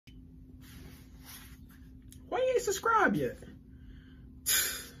you ain't subscribed yet?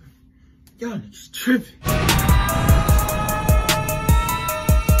 Y'all niggas tripping.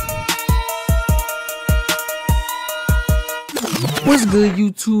 What's good,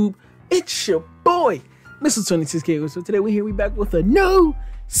 YouTube? It's your boy, Mr. 26K. So today we back with a new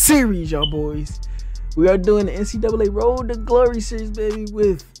series, y'all boys. We are doing the NCAA Road to Glory series, baby,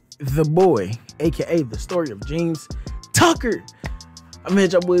 with the boy, aka the story of James Tucker. I'm here,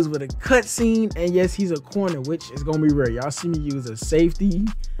 y'all boys, with a cutscene, and yes, he's a corner, which is gonna be rare. Y'all see me use a safety,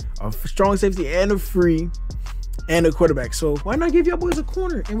 a strong safety, and a free, and a quarterback. So why not give y'all boys a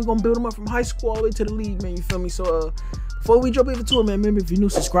corner, and we're gonna build them up from high school all the way to the league, man. You feel me? So before we jump into it, man, remember, if you're new,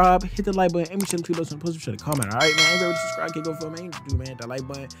 subscribe, hit the like button, and be sure to click those on the post, be sure to comment. All right, man. Everybody subscribe, can't go for a man. Do, man, hit that like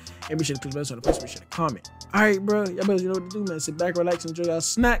button, and be sure to click those on the post, be sure to comment. All right, bro. Y'all boys, you know what to do, man. Sit back, relax, enjoy y'all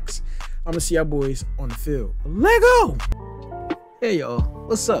snacks. I'm gonna see y'all boys on the field. Let go. Hey, y'all.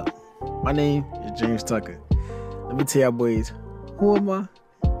 What's up? My name is James Tucker. Let me tell y'all boys, who am I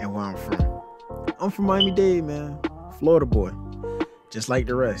and where I'm from. I'm from Miami-Dade, man. Florida boy, just like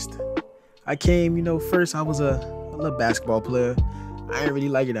the rest. I came, you know, first I was a little basketball player. I didn't really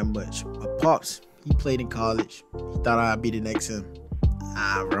like it that much. My pops, he played in college. He thought I'd be the next him.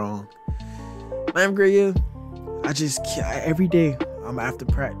 Wrong. 9th grade year, every day I'm after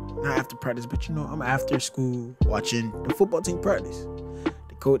practice. Not after practice, but you know, I'm after school watching the football team practice.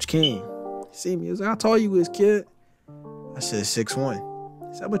 The coach came, see me. He was like, "How tall you is, kid?" I said 6'1".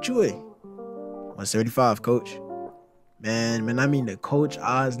 He said, "How about you, 175, coach." Man, I mean, the coach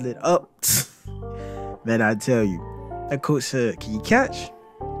eyes lit up. Man, I tell you, that coach said, "Can you catch?"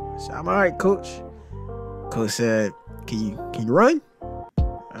 I said, "I'm all right, coach." Coach said, Can you run?"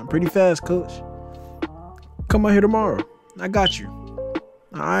 "I'm pretty fast, coach." "Come out here tomorrow. I got you."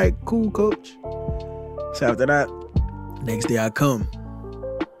 "All right, cool, coach." So after that, next day I come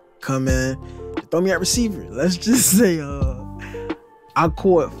in, they throw me at receiver. Let's just say I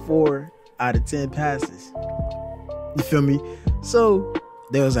caught 4 out of 10 passes. You feel me? So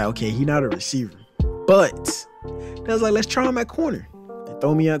they was like, okay, he not a receiver, but they was like, let's try him at corner. They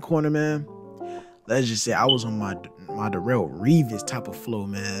throw me at corner, man. Let's just say I was on my Darrell Reeves type of flow,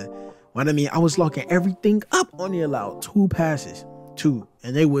 man. What I mean, I was locking everything up. Only allowed 2 passes. 2,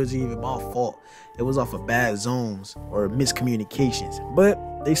 and they wasn't even my fault. It was off of bad zones or miscommunications, but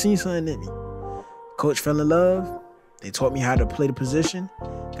they seen something in me. Coach fell in love. They taught me how to play the position,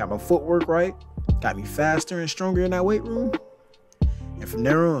 got my footwork right, got me faster and stronger in that weight room, and from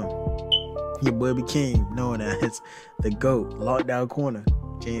there on, your boy became known as the GOAT, lockdown corner,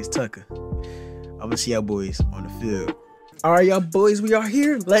 James Tucker. I'm gonna see y'all boys on the field. All right, y'all boys, we are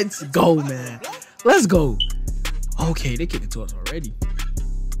here. Let's go, man. Let's go. Okay, they kicked it to us already. All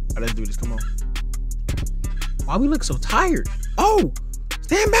right, let's do this. Come on. Why we look so tired? Oh,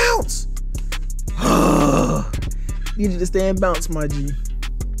 stand bounce. Needed to stand bounce, my G.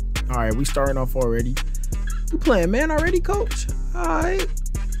 All right, we starting off already. We playing man already, coach. All right.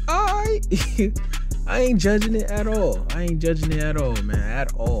 I ain't judging it at all. Man,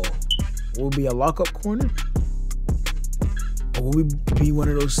 at all. Will it be a lockup corner? Or will we be one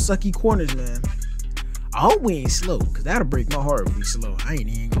of those sucky corners, man? I hope we ain't slow, because that'll break my heart if we slow. I ain't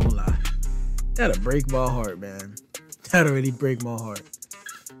even gonna lie. That'll break my heart, man. That'll really break my heart.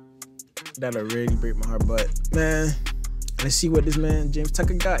 But, man, let's see what this man, James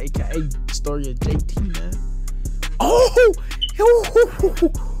Tucker, got, a.k.a. the story of JT, man. Oh,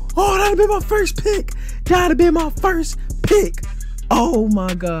 that'd have been my first pick. Oh,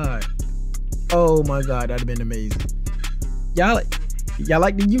 my God. That'd have been amazing. Y'all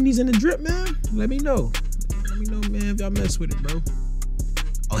like the unis and the drip, man? Let me know, man, if y'all mess with it, bro.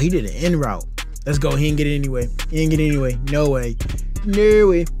 Oh, he did an in route. Let's go. He didn't get it anyway. No way.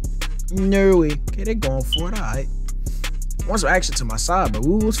 Okay, they're going for it. All right. I want some action to my side, but it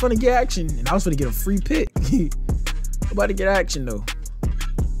was fun to get action, and I was going to get a free pick. About to get action, though.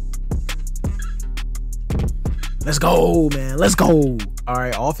 Let's go, man. Let's go. All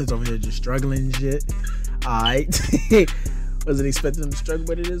right, offense over here just struggling and shit. All right. Wasn't expecting them to struggle,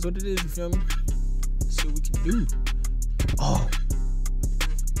 but it is what it is, you feel me? Let's see what we can do.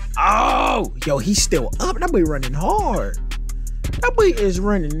 Oh, yo, he's still up. That boy running hard. Okay,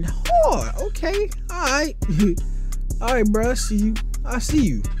 all right. All right, bro, I see you.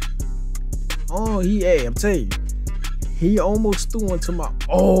 Oh, I'm telling you, he almost threw onto my,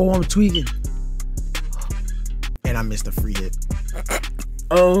 I'm tweaking. And I missed a free hit.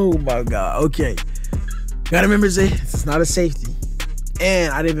 Oh, my God, okay. Gotta remember, it's not a safety.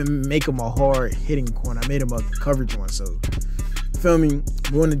 And I didn't even make him a hard hitting corner. I made him a coverage one. So, feel me?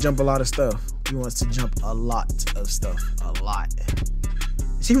 We want to jump a lot of stuff. He wants to jump a lot of stuff. A lot.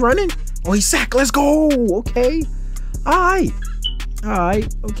 Is he running? Oh, he sacked. Let's go. Okay. All right.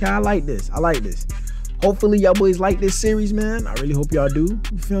 Okay, I like this. Hopefully y'all boys like this series, man. I really hope y'all do.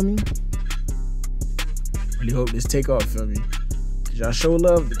 You feel me? Really hope this take off, feel me? Cause y'all show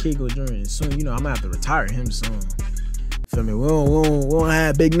love to Keiko Jr. Soon, you know, I'm gonna have to retire him soon. Feel me? We don't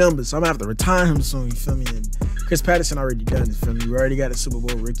have big numbers, so I'm gonna have to retire him soon. You feel me? And Chris Patterson already done this. Feel me? We already got a Super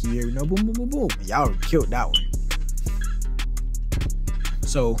Bowl rookie year. You know, boom, boom, boom, boom. Y'all killed that one.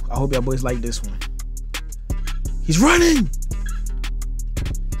 So I hope y'all boys like this one. He's running.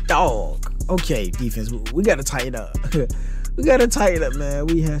 Dog. Okay, defense. We gotta tighten up. We gotta tighten up, man.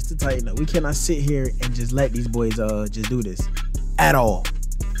 We have to tighten up. We cannot sit here and just let these boys just do this. At all.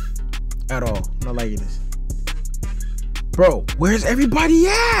 I'm not liking this. Bro, where's everybody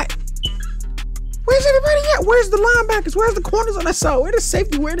at? Where's the linebackers? Where's the corners on that side? Where the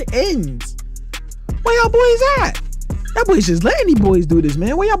safety? Where the ends? Where y'all boys at? Y'all boys just letting these boys do this,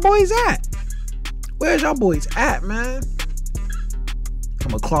 man. Where y'all boys at? Where's y'all boys at, man? I'm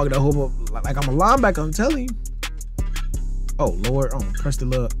gonna clog that whole up like I'm a linebacker, I'm telling you. Oh, Lord. Oh, press the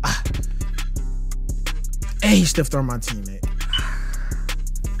love. And he stiffed on my teammate.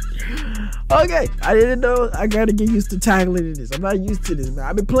 Okay, I didn't know. I gotta get used to tackling this. I'm not used to this, man.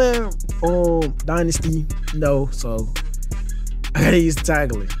 I've been playing Dynasty, so I gotta get used to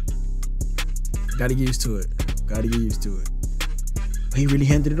tackling. Gotta get used to it. But he really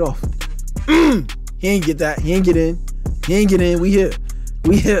handed it off. He ain't get that. He ain't get in. We here.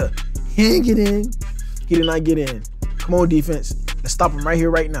 He ain't get in. He did not get in. Come on, defense. Let's stop him right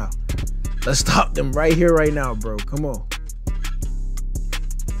here, right now. Let's stop them right here, right now, bro. Come on.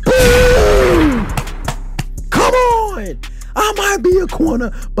 Boom! Come on! I might be a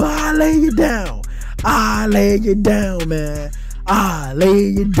corner, but I lay you down. Man.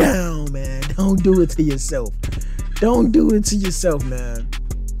 Don't do it to yourself. Man.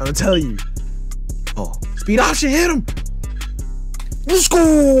 I'm telling you. Oh, speed option, hit him. Let's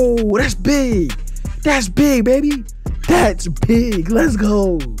go. That's big. Baby. That's big. Let's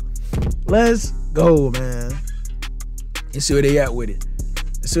go, man. Let's see where they at with it.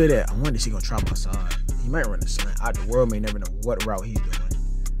 I wonder if he's gonna try my side. He might run the slant. Out the world may never know what route he's doing.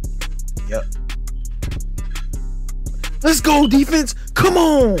 Yep. Let's go, defense. Come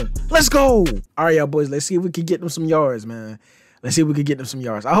on. Let's go. All right, y'all boys. Let's see if we can get them some yards, man. I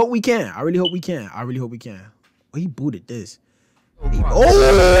hope we can. I really hope we can. Oh, he booted this.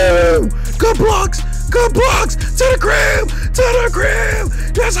 Oh, good blocks. To the crib.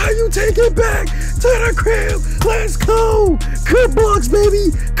 That's how you take it back. To the crib. Let's go. Good blocks,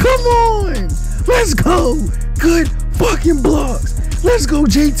 baby. Come on. Let's go. Good fucking blocks. Let's go,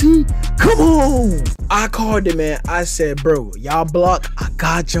 JT. Come on. I called it, man. I said, bro, y'all block. I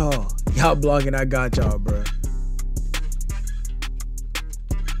got y'all. Y'all blocking. I got y'all, bro.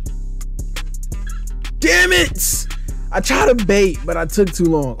 Damn it. I tried to bait, but I took too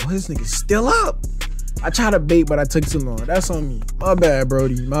long. Oh, this nigga's still up. I tried to bait, but I took too long. That's on me. My bad,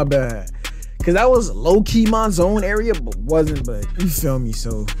 Brody. My bad. Because that was low-key my zone area, but wasn't. But you feel me,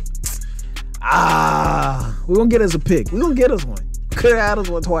 so. We're going to get us a pick. We're going to get us one. Could have had us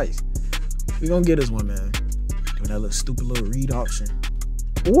one twice. We're going to get us one, man. Doing that little stupid little read option.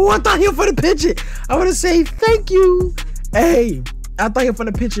 Oh, I thought he was for the pitcher. I want to say thank you. Hey, I thought he was for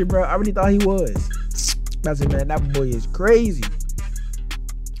the pitcher, bro. I really thought he was. I said, man, that boy is crazy.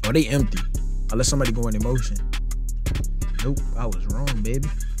 Oh, they empty. Unless somebody go in emotion. Nope, I was wrong, baby.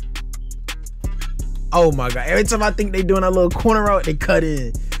 Oh my God. Every time I think they doing that little corner route, they cut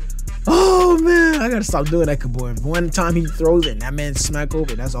in. Oh man, I gotta stop doing that, boy. One time he throws it and that man smack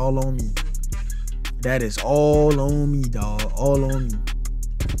over, that's all on me. That is all on me, dog. All on me.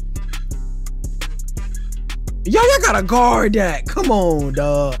 Y'all gotta guard that. Come on,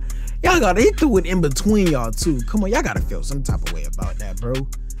 dog. He threw it in between y'all too. Come on, y'all gotta feel some type of way about that, bro.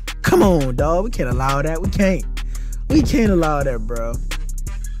 Come on, dog. We can't allow that. We can't allow that, bro.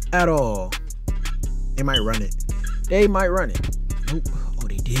 At all. They might run it. Nope. Oh,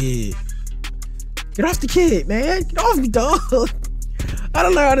 they did. Get off the kid, man. Get off me, dog. I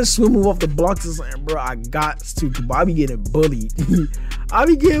don't know how to swim move off the blocks or something, bro. I got to. I be getting bullied. Bro. I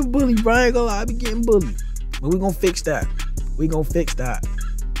ain't gonna lie. I be getting bullied. But we gonna fix that.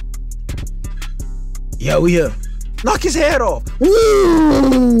 Yeah, we here. Knock his head off.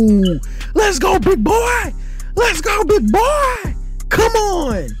 Woo! Let's go, big boy. Come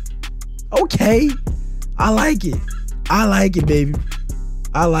on. Okay. I like it, baby.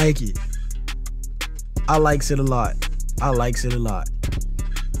 I likes it a lot.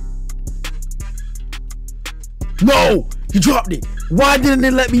 No! He dropped it. Why didn't they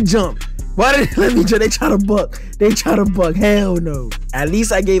let me jump? Why did they let me? They try to buck. They try to buck. Hell no. At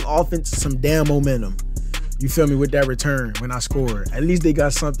least I gave offense some damn momentum. You feel me? With that return when I scored. At least they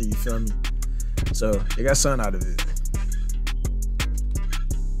got something. You feel me? So they got something out of it.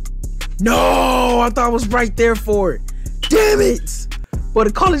 No, I thought I was right there for it. Damn it. But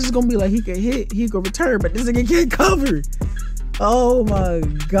the college is gonna be like, he can hit, he can return, but this nigga can't cover. Oh my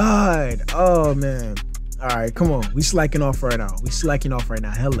God. Oh man. All right, come on. We slacking off right now.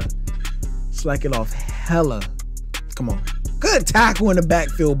 Hella. Slacking off hella. Come on. Good tackle in the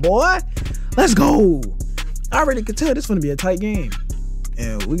backfield, boy. Let's go. I already could tell this is gonna be a tight game.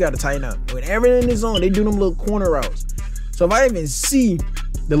 And we gotta tighten up. When everything is on, they do them little corner routes. So if I even see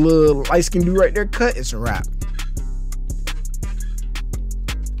the little light skin dude right there cut, it's a wrap.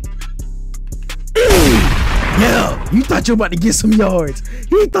 Yeah, you thought you were about to get some yards.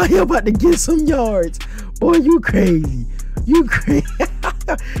 He thought he was about to get some yards. Boy, you crazy. You crazy.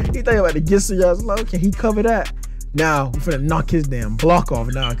 He thought he was about to get some yards. Like, okay, he covered that. Now, we're finna knock his damn block off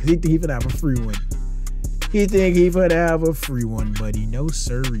now because he think he finna have a free one. He think he finna have a free one, buddy. No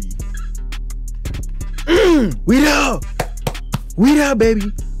siree. We there. We there,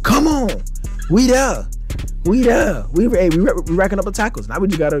 baby. Come on. We there. We there. We racking up the tackles. Now we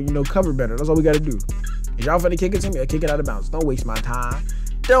just gotta, cover better. That's all we gotta do. If y'all finna kick it to me, I'll kick it out of bounds. Don't waste my time.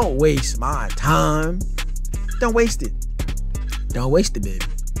 Don't waste my time. Don't waste it. Don't waste it, baby.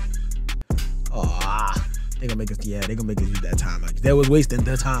 Oh, they gonna make us, they gonna make us use that time. Like, they was wasting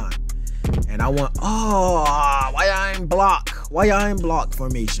the time. And I want, why I ain't block? Why y'all ain't block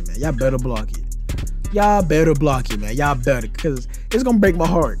formation, man? Y'all better block it. Y'all better block it, man. Y'all better, because it's gonna break my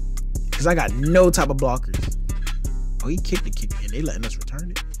heart. Because I got no type of blockers. Oh, he kicked the kick, and they letting us return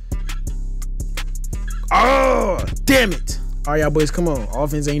it. Oh, damn it. All right, y'all boys, come on.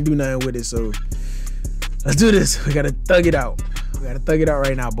 Offense ain't do nothing with it, so let's do this. We gotta thug it out. We gotta thug it out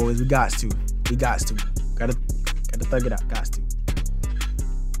right now, boys. We got to. Gotta thug it out. Got to.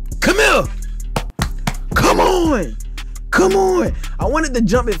 Come here. Come on. Come on. I wanted to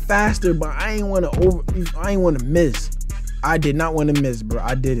jump it faster, but I ain't want to miss. I did not want to miss, bro.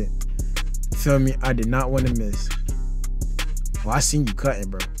 I didn't. Feel me? I did not want to miss. Oh, I seen you cutting,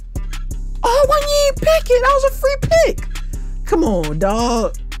 bro. Oh, why you ain't pick it? That was a free pick. Come on,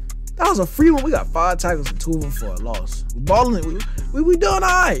 dog. That was a free one. We got 5 tackles and 2 of them for a loss. We balling. We doing all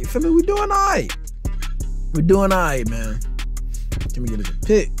right. Feel me? We doing all right. We doing all right, man. Can we get us a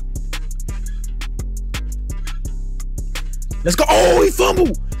pick? Let's go. Oh, he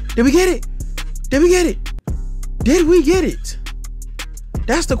fumbled. Did we get it? Did we get it? Did we get it?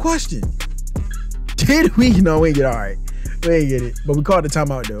 That's the question. Did we? No, we ain't get it. All right. We ain't get it. But we called the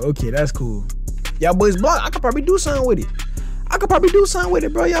timeout, though. Okay, that's cool. Y'all boys block. I could probably do something with it.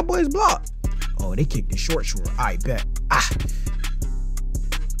 Bro. Y'all boys block. Oh, they kicked the short. I bet.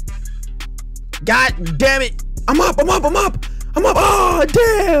 God damn it. I'm up. Oh,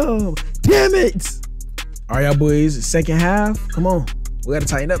 damn it. All right, y'all boys. Second half. Come on. We got to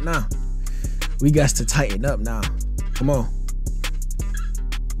tighten up now. Come on.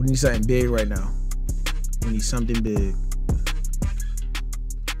 We need something big right now. We need something big.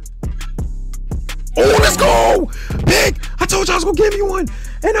 Oh, let's go! Big! I told you I was gonna give you one.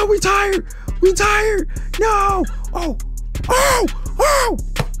 And now we tired. No! Oh!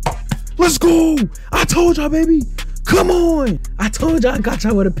 Let's go! I told y'all, baby. Come on! I told y'all I got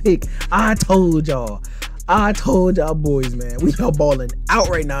y'all with a pick. I told y'all, boys, man. We are balling out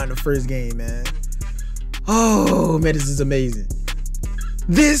right now in the first game, man. Oh, man, this is amazing.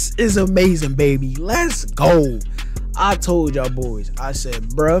 This is amazing, baby. Let's go. I told y'all, boys. I said,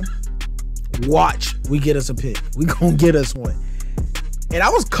 bruh, watch. We get us a pick. We gonna get us one. And I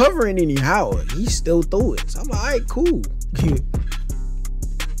was covering anyhow. He still threw it. So I'm like, all right, cool.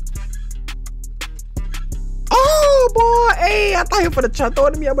 Oh, boy. Hey, I thought he was gonna try to throw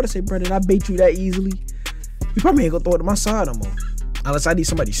it to me. I'm gonna say, brother, did I bait you that easily? You probably ain't gonna throw it to my side no more. Unless I need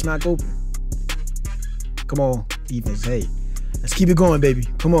somebody smack open. Come on, defense. Hey, let's keep it going, baby.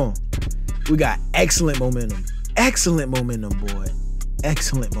 Come on. We got excellent momentum. Excellent momentum, boy.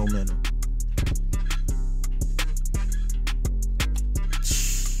 Excellent momentum.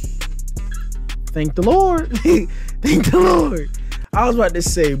 Thank the Lord. Thank the Lord. I was about to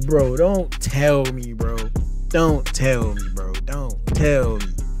say, bro, don't tell me, bro. Don't tell me, bro. Don't tell me.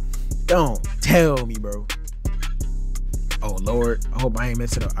 Don't tell me, bro. Oh, Lord. I hope I ain't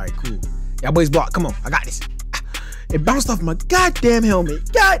messed it up. All right, cool. Y'all boys block. Come on. I got this. It bounced off my goddamn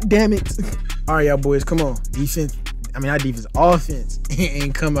helmet. God damn it. All right, y'all boys. Come on. Defense. I mean, not defense. Offense.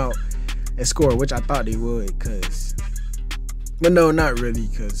 And come out and score, which I thought they would. But no, not really.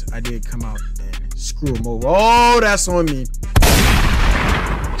 Because I did come out and screw them over. Oh, that's on me.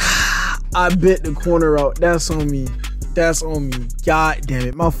 I bit the corner out. That's on me. That's on me. God damn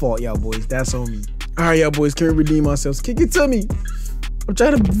it. My fault, y'all boys. That's on me. All right, y'all boys. Can we redeem ourselves? Kick it to me. I'm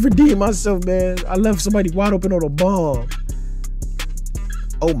trying to redeem myself, man. I left somebody wide open on a bomb.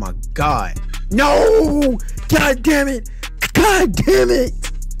 Oh my God. No! God damn it. God damn it.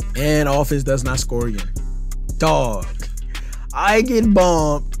 And offense does not score again. Dog. I get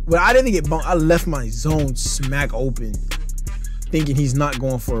bombed. Well, I didn't get bombed. I left my zone smack open, thinking he's not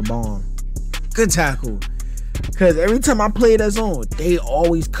going for a bomb. Good tackle. Because every time I play that zone, they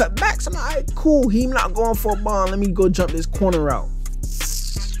always cut back. So I'm like, all right, cool. He not going for a bomb. Let me go jump this corner out.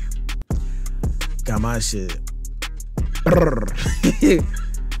 Got my shit.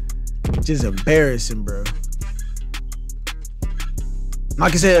 Just embarrassing, bro.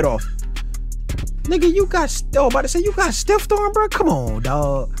 Knock his head off. Nigga, you got, about to say you got stiffed on, bro. Come on,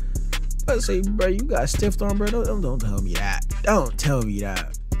 dog. About to say, bro, you got stiffed on, bro. Don't tell me that. Don't tell me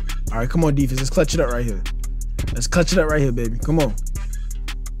that. All right, come on, defense. Let's clutch it up right here. Let's clutch it up right here, baby. Come on.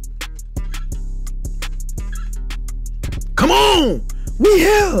 Come on. We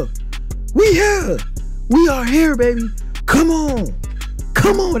here. We here. We are here, baby. Come on.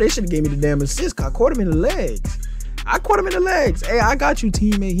 Come on. They should have gave me the damn assist. I caught him in the legs. I caught him in the legs. Hey, I got you,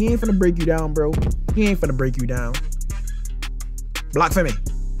 teammate. He ain't finna break you down, bro. He ain't finna break you down. Block for me.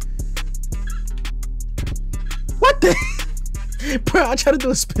 What the? Bro, I tried to do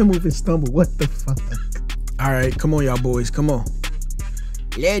a spin move and stumble. What the fuck? All right, come on, y'all boys. Come on.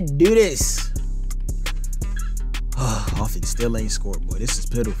 Let's do this. Offense still ain't scored, boy. This is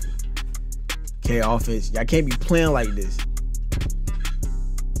pitiful. Okay, offense. Y'all can't be playing like this.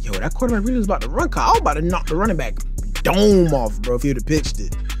 Yo, that quarterback really was about to run. I was about to knock the running back dome off, bro, if he would have pitched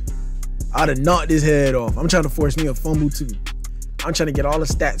it. I'd have knocked his head off. I'm trying to force me a fumble, too. I'm trying to get all the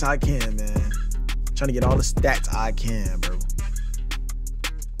stats I can, man. I'm trying to get all the stats I can, bro.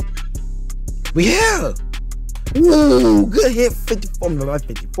 We here. Woo, good hit.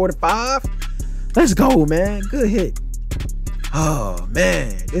 45. Let's go, man. Good hit. Oh,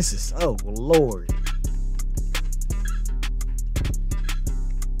 man. This is, oh, Lord.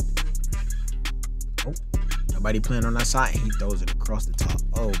 Oh, nobody playing on that side, and he throws it across the top.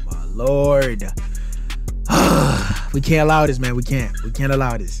 Oh, my Lord. We can't allow this, man. We can't. We can't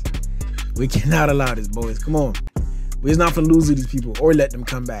allow this. We cannot allow this, boys. Come on. We're not gonna lose to these people or let them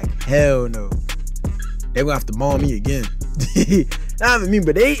come back. Hell no. They're gonna have to bomb me again. Not even me,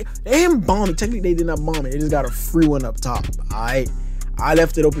 but they ain't bombing. Technically, they did not bomb it. They just got a free one up top. Alright. I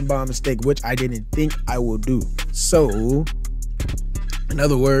left it open by mistake, which I didn't think I would do. So, in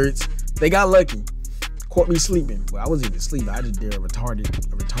other words, they got lucky. Caught me sleeping. Well, I wasn't even sleeping. I just did a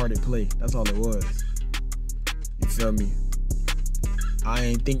retarded play. That's all it was. You feel me? I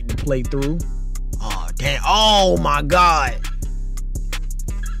ain't think to play through. Oh, damn. Oh, my God.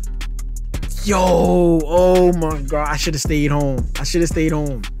 Yo. Oh, my God. I should have stayed home. I should have stayed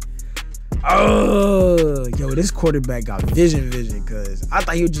home. Oh, yo, this quarterback got vision, because I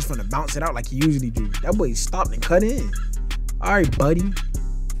thought he was just going to bounce it out like he usually do. That boy stopped and cut in. All right, buddy.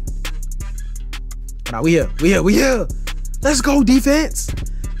 Now, we here. Let's go, defense.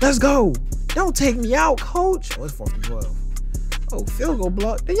 Let's go. Don't take me out, coach. Oh, it's 4th and 12. Oh, field goal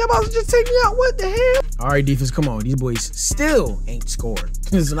block. Then y'all about to just take me out. What the hell? All right, defense, come on. These boys still ain't scored.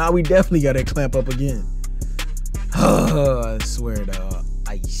 So now we definitely got to clamp up again. I swear, dog.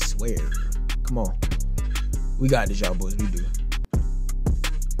 I swear. Come on. We got this, y'all boys. We do.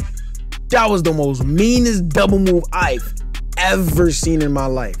 That was the most meanest double move I've ever seen in my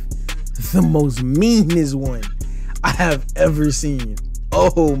life. The most meanest one I have ever seen.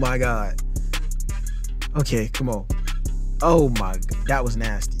 Oh, my God. Okay, come on. Oh my God, that was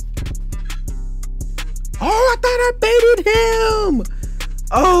nasty. Oh, I thought I baited him.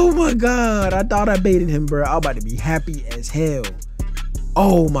 Oh my God, I thought I baited him, bro. I'm about to be happy as hell.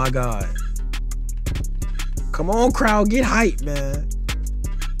 Oh my God. Come on, crowd, get hyped, man.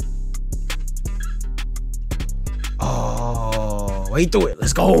 Oh, wait through it.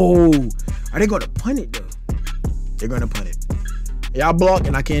 Let's go. Are they going to punt it, though? They're going to punt it. Y'all block,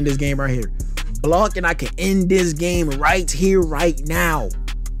 and I can end this game right here. Block and I can end this game right here, right now.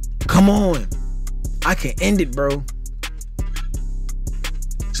 Come on. I can end it, bro.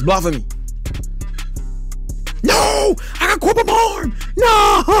 Just block for me. No! I got caught my arm!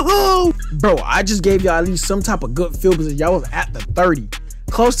 No! Bro, I just gave y'all at least some type of good field position. Y'all was at the 30.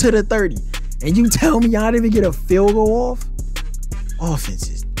 Close to the 30. And you tell me y'all didn't even get a field goal off? Offense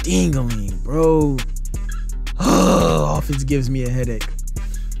is dingling, bro. Oh, offense gives me a headache.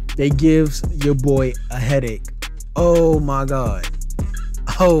 They gives your boy a headache. Oh my God.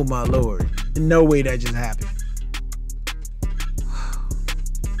 Oh my Lord. No way that just happened.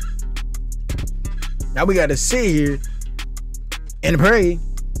 Now we gotta sit here and pray.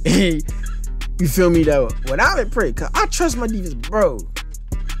 You feel me though? When I'm in pray, cause I trust my defense, bro.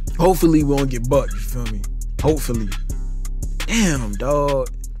 Hopefully we won't get bucked. You feel me? Hopefully. Damn, dog.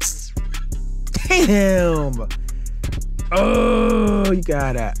 Damn. Oh, you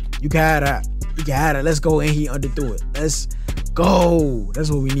got that. You got that. You got it. Let's go. And he underthrew it. Let's go. That's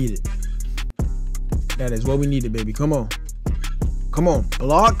what we needed. That is what we needed, baby. Come on. Come on.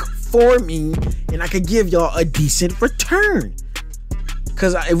 Block for me, and I could give y'all a decent return.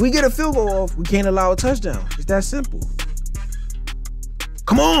 Because if we get a field goal off, we can't allow a touchdown. It's that simple.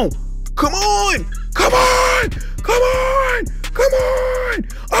 Come on. Come on. Come on. Come on. Come on.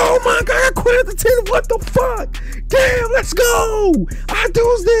 Oh, my God. I quit at the 10. What the fuck? Damn, let's go. I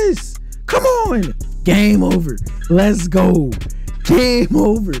do this. Come on. Game over. Let's go. Game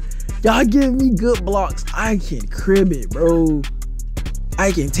over. Y'all give me good blocks. I can crib it, bro.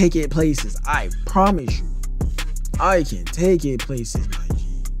 I can take it places. I promise you. I can take it places, my G.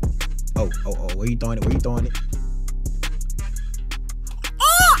 Oh. Where you throwing it? Where you throwing it?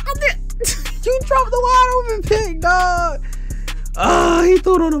 Oh, you dropped the wide open pick, dog. Oh, he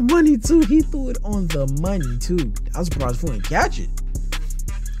threw it on the money, too. He threw it on the money, too. I was surprised if he didn't catch it.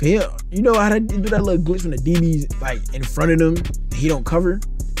 Yeah, you know how to do that little glitch when the DB's like in front of them, he don't cover.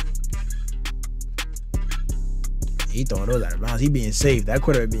 He throwing those out of bounds. He being safe. That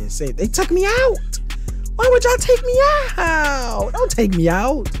quarterback being safe. They took me out. Why would y'all take me out? Don't take me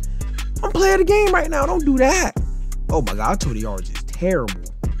out. I'm playing the game right now. Don't do that. Oh my God, our total yards is terrible.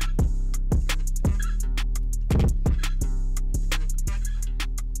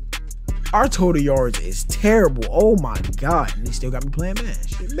 Our total yards is terrible. Oh my God. And they still got me playing man.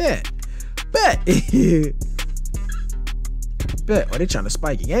 Shit, bet. Bet. Oh, they trying to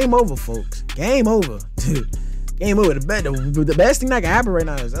spike it. Game over, folks. Game over. Game over. The best thing that can happen right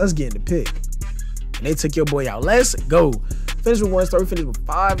now is us getting the pick. And they took your boy out. Let's go. Finished with 1 story. Finished with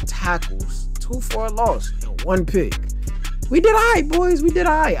 5 tackles. 2 for a loss. And 1 pick. We did all right, boys. We did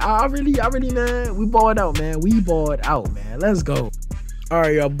all right. I really, man. We balled out, man. We balled out, man. Let's go. All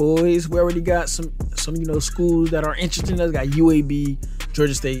right, y'all boys. We already got some schools that are interested in us. Got UAB,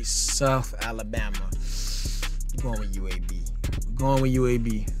 Georgia State, South Alabama. We're going with UAB. We're going with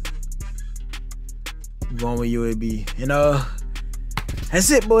UAB. We're going with UAB. And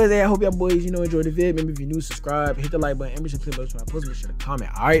that's it, boys. Hey, I hope y'all boys, enjoyed the vid. Remember, if you're new, subscribe, hit the like button, and make sure to click the bell so I post, make sure to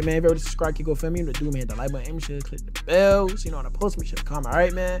comment. All right, man. If you already subscribe, keep going family. You know what to do, man. Hit the like button, and make sure to click the bell so you know when I post, make sure to comment. All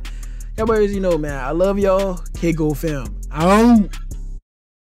right, man. Y'all boys, man. I love y'all. K-Go fam. Out.